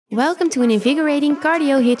Welcome to an invigorating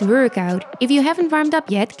cardio HIIT workout. If you haven't warmed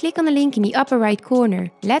up yet, click on the link in the upper right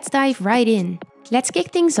corner. Let's dive right in. Let's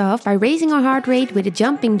kick things off by raising our heart rate with the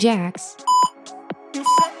jumping jacks.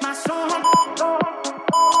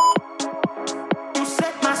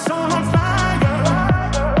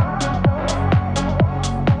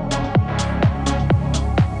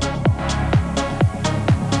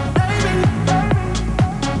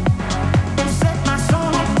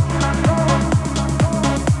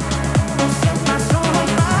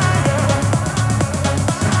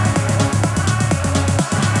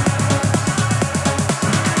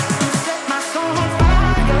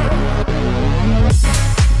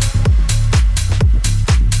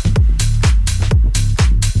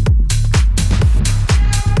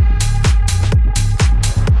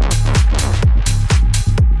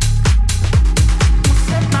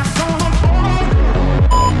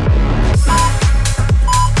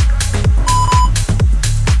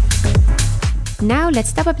 Now let's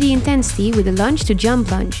step up the intensity with a lunge to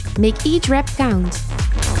jump lunge. Make each rep count.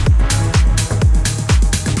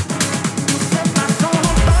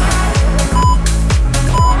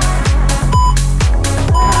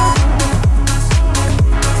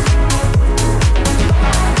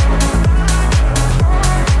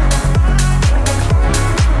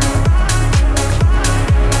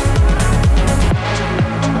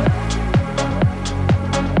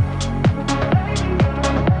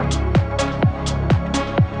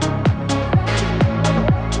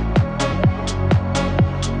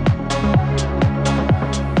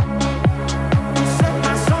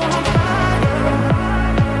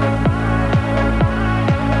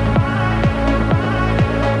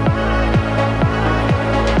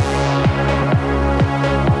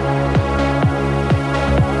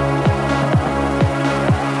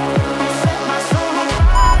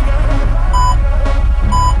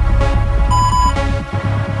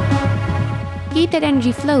 Keep that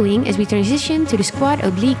energy flowing as we transition to the squat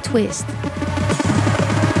oblique twist.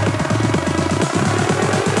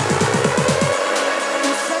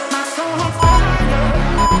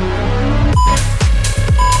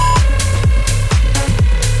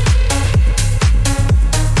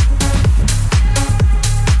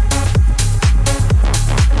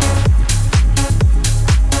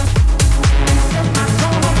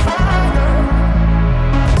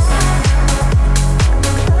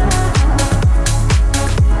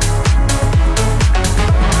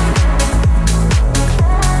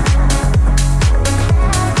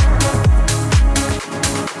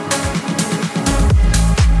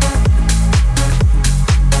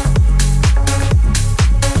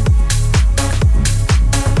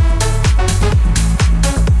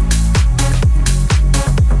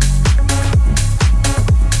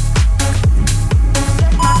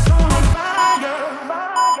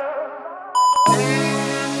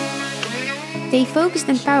 Stay focused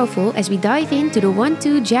and powerful as we dive into the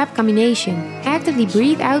 1-2 jab combination. Actively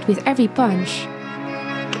breathe out with every punch.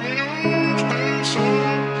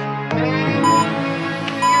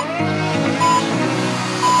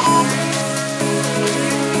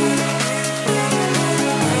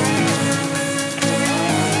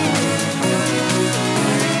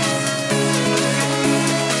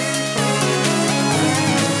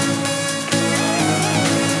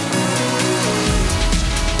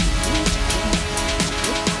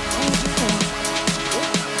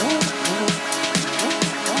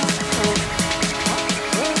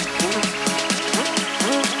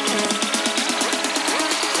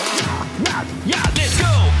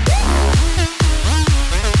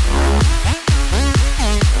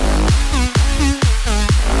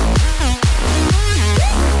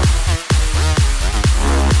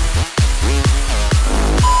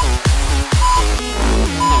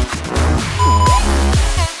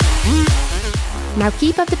 Now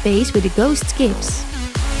keep up the pace with the ghost skips.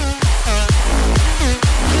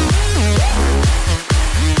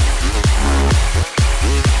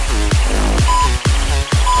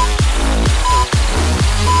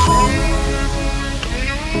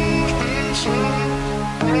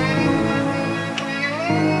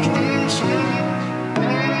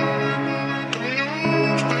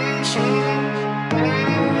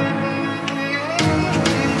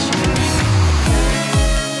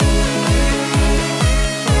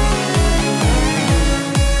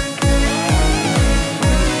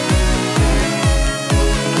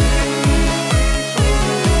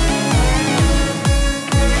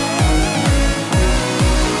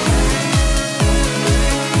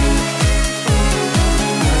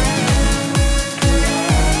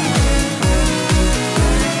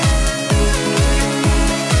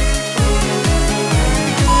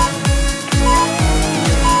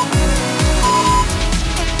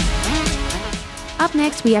 Up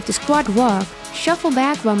next we have the squat walk. Shuffle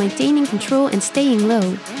back while maintaining control and staying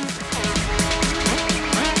low.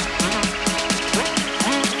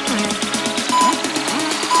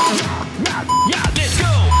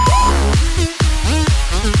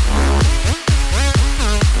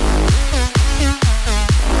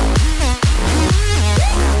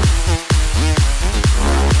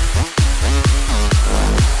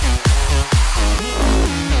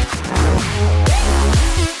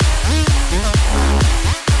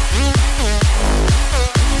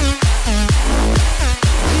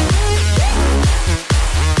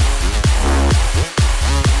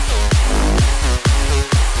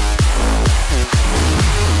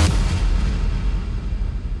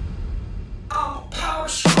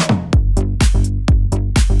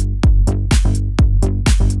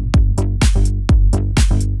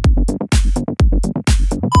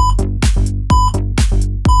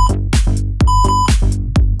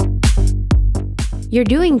 You're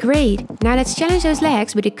doing great! Now let's challenge those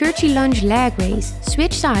legs with a Curtsy lunge leg raise.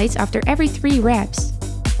 Switch sides after every 3 reps.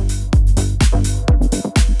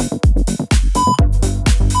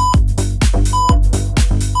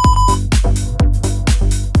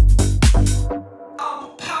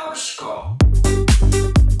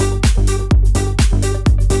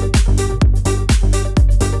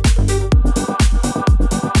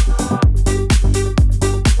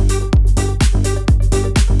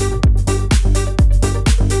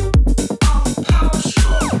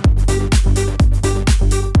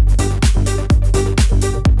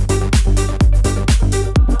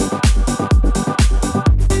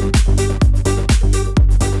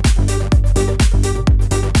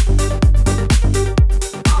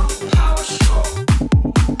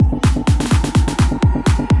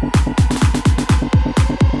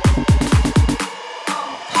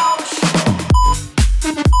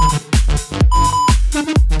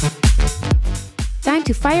 Time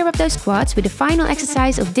to fire up those squats with the final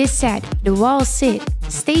exercise of this set, the wall sit.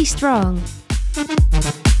 Stay strong.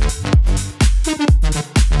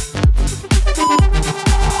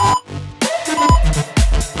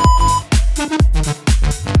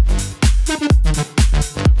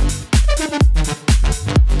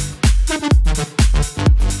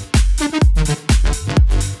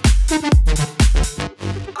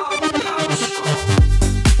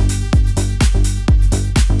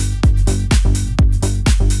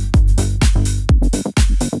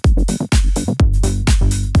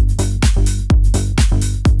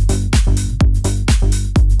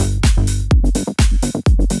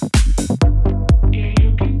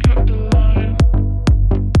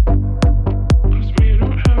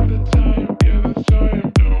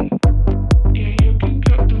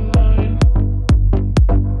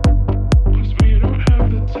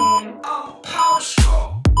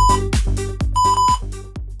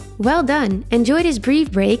 Well done! Enjoy this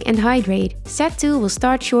brief break and hydrate. Set 2 will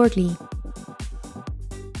start shortly.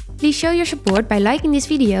 Please show your support by liking this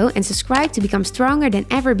video and subscribe to become stronger than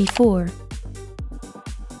ever before.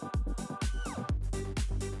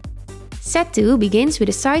 Set 2 begins with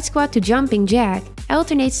a side squat to jumping jack.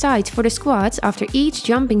 Alternate sides for the squats after each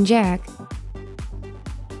jumping jack.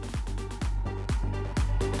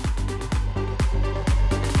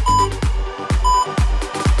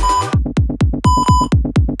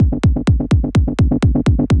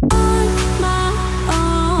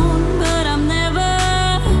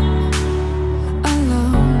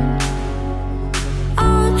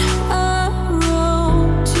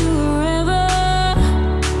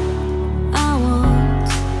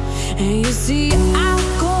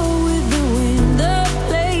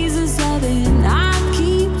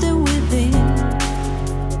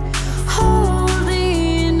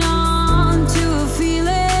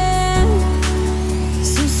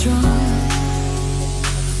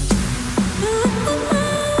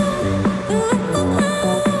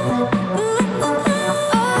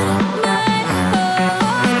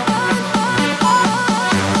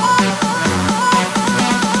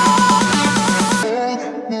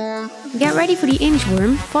 Get ready for the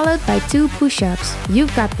inchworm, followed by 2 push-ups.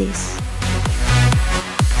 You've got this.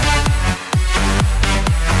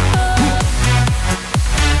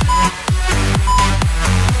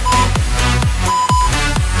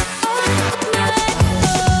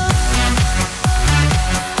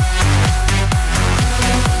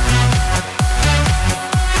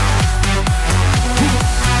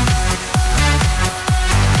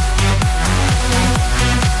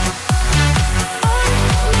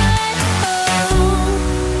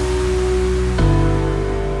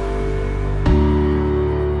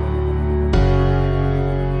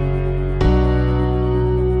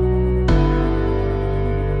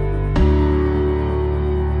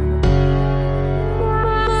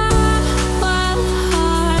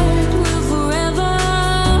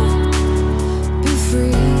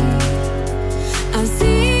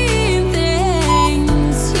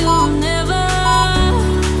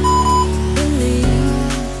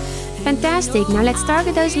 Fantastic, now let's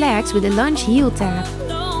target those legs with a lunge heel tap.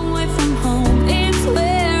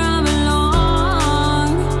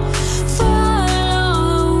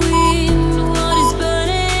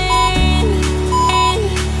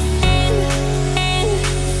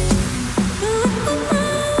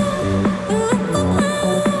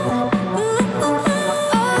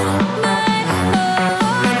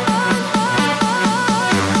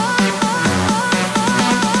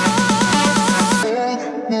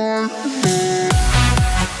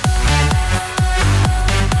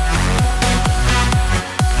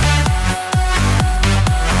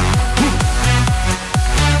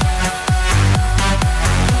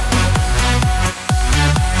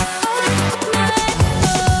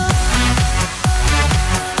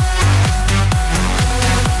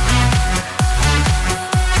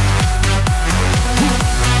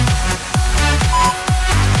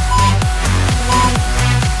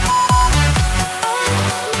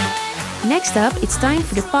 Next up, it's time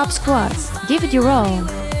for the pop squat. Give it your all.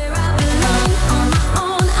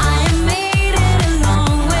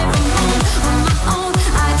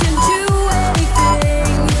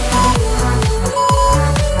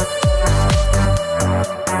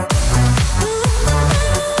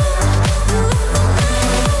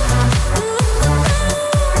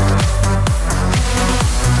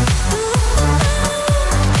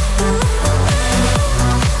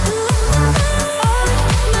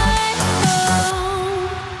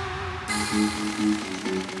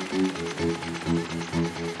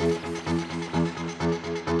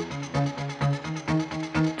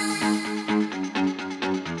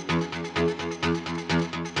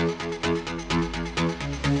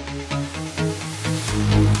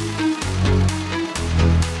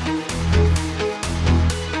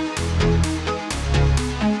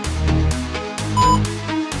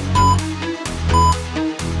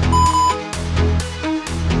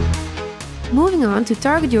 Moving on to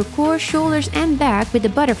target your core, shoulders and back with the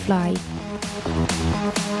butterfly.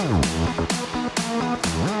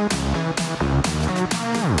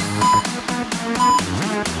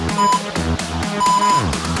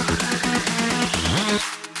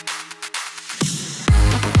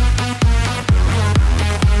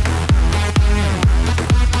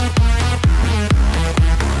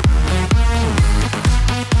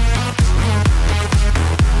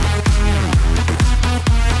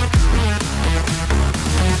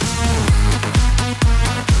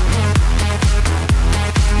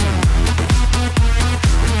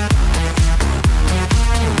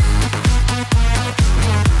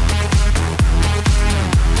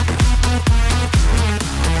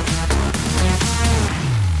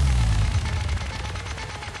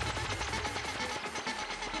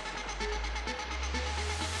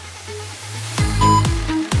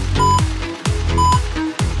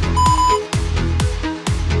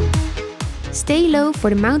 Stay low for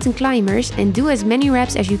the mountain climbers and do as many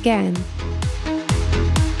reps as you can.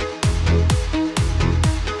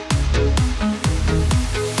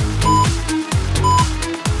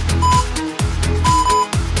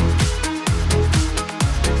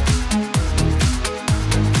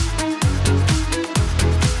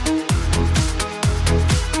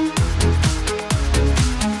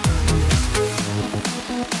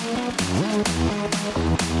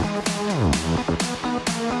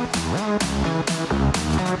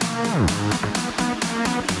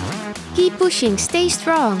 Keep pushing, stay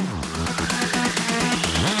strong.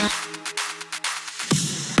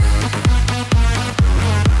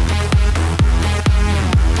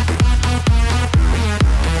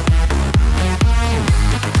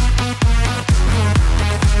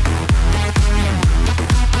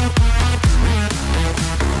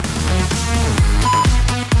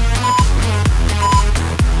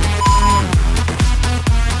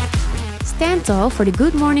 Stand tall for the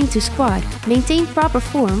good morning to squat. Maintain proper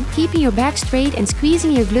form, keeping your back straight and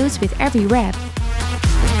squeezing your glutes with every rep.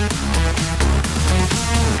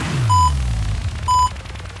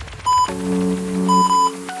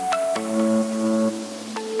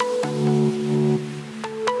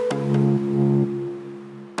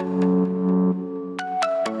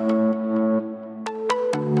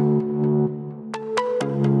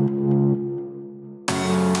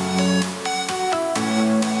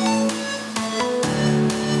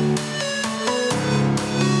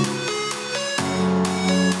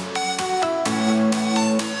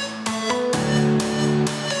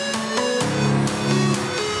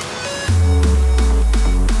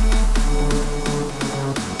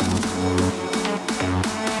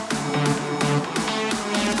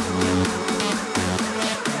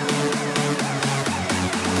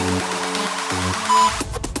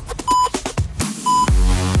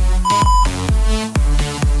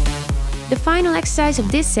 final exercise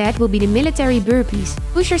of this set will be the military burpees.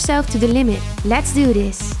 Push yourself to the limit. Let's do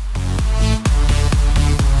this!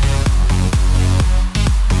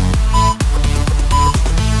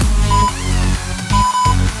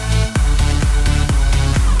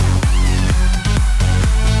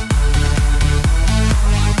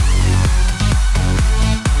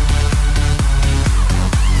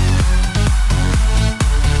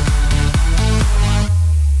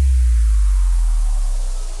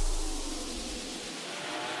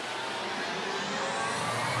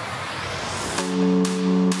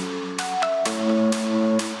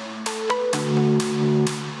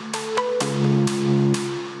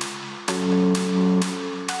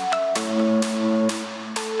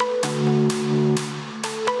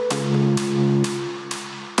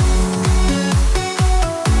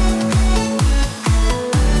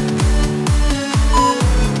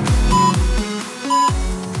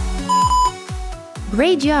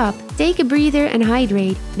 Great job! Take a breather and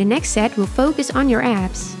hydrate. The next set will focus on your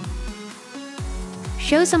abs.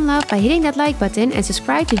 Show some love by hitting that like button and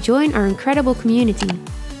subscribe to join our incredible community.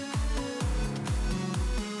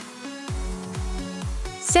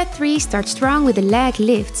 Set 3 starts strong with the leg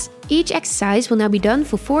lifts. Each exercise will now be done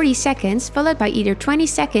for 40 seconds, followed by either 20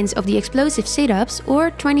 seconds of the explosive sit-ups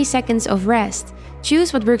or 20 seconds of rest.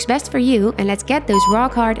 Choose what works best for you and let's get those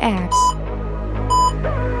rock hard abs.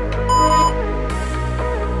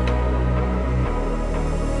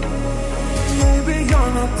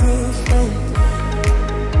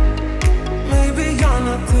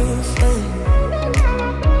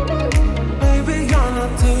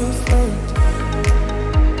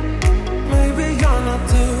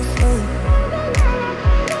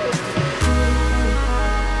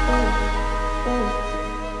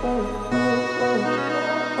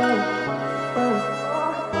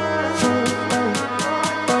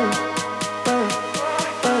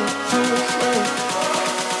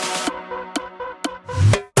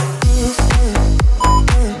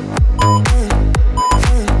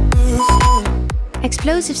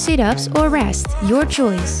 Explosive sit-ups or rest, your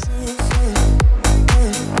choice.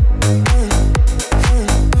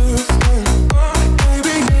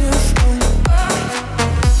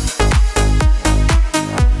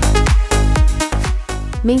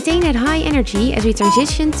 Maintain that high energy as we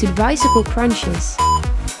transition to bicycle crunches.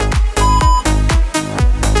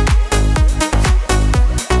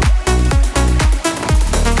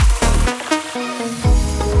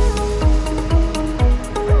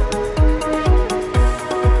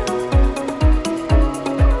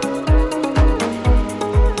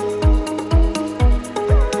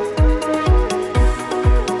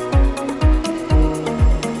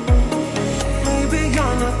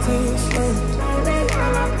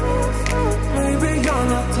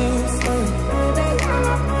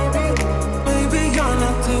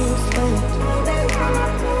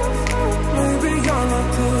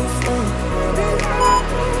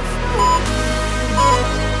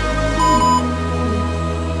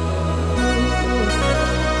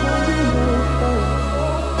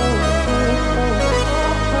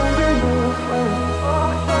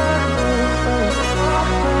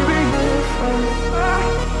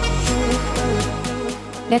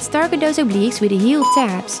 Let's target those obliques with the heel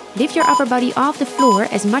taps. Lift your upper body off the floor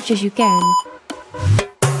as much as you can.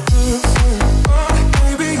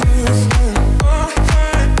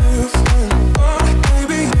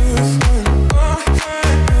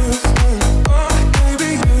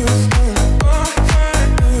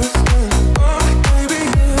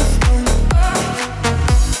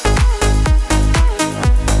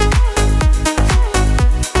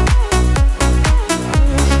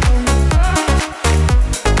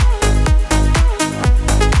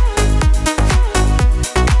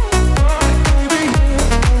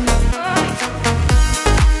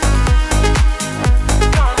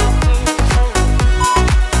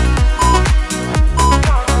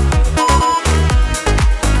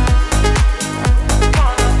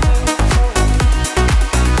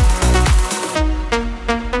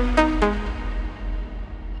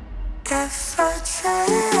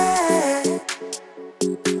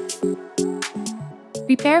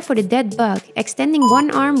 Prepare for the dead bug, extending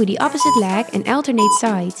one arm with the opposite leg and alternate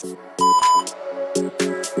sides.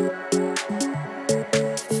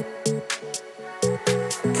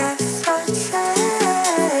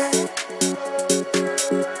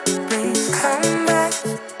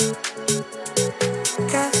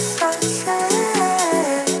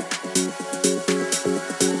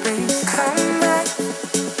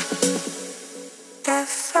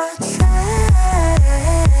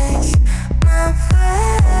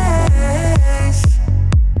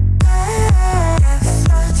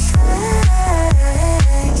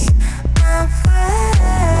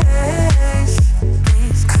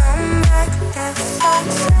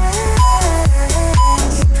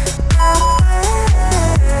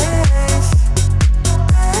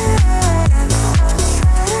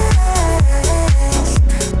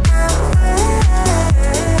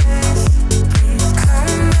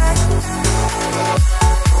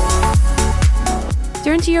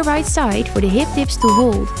 your right side for the hip dips to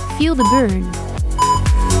hold. Feel the burn.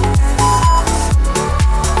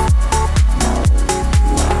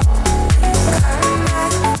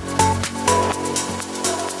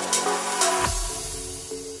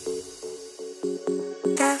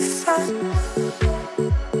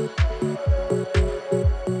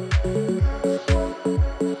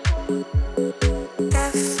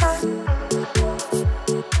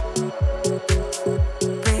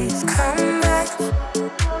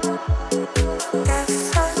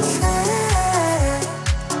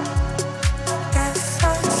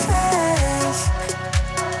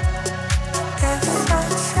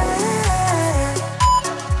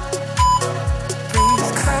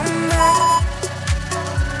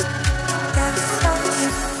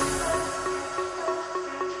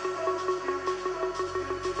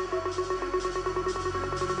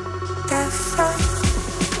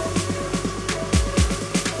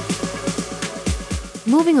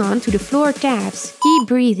 Moving on to the floor taps. Keep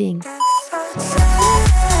breathing.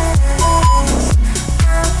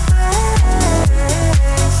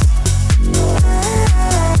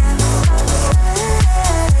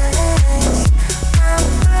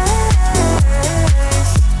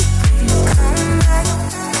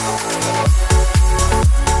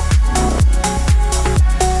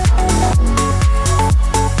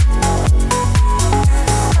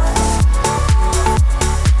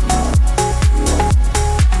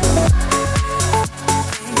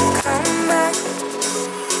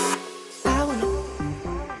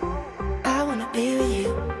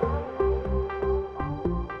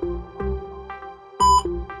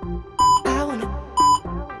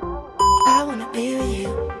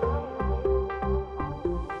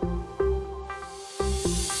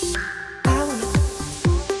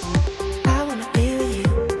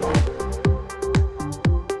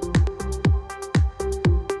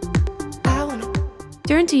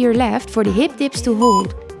 Turn to your left for the hip dips to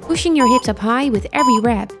hold, pushing your hips up high with every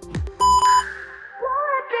rep.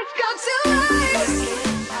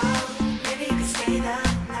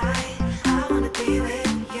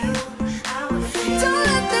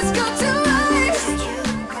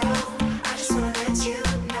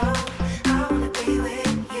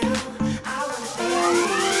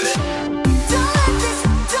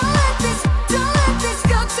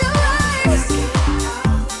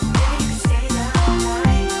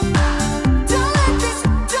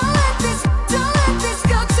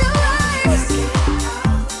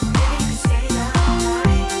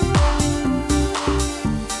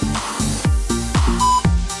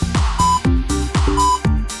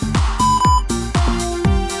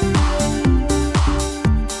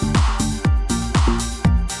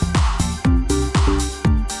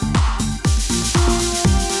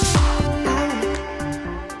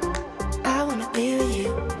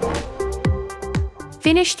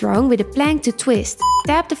 Finish strong with a plank to twist.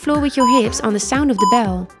 Tap the floor with your hips on the sound of the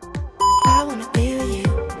bell. I wanna be with you.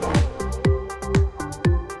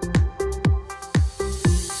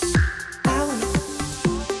 I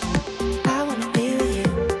wanna be with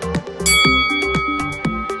you.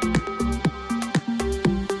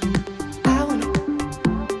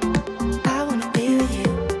 I wanna be with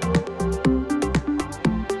you.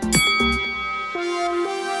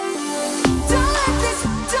 Don't let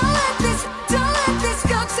this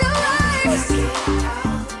go to waste.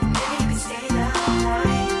 Maybe you can stay the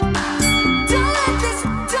night. Don't let this go to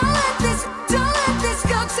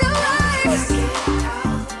waste. Maybe you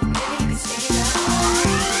can stay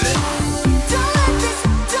the night.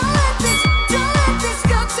 Don't let this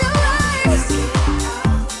go to waste.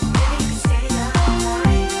 Maybe you can stay the night.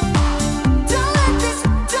 Don't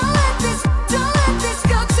let this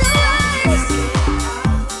go to waste. Maybe you can stay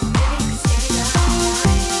the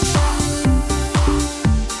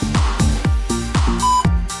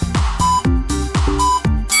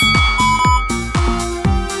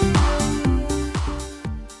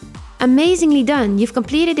Amazingly done! You've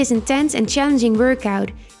completed this intense and challenging workout.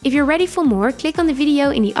 If you're ready for more, click on the video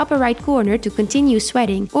in the upper right corner to continue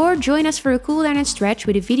sweating, or join us for a cool down and stretch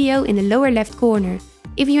with a video in the lower left corner.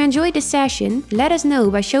 If you enjoyed this session, let us know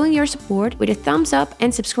by showing your support with a thumbs up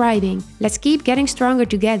and subscribing. Let's keep getting stronger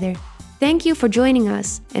together. Thank you for joining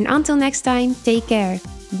us, and until next time, take care.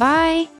 Bye!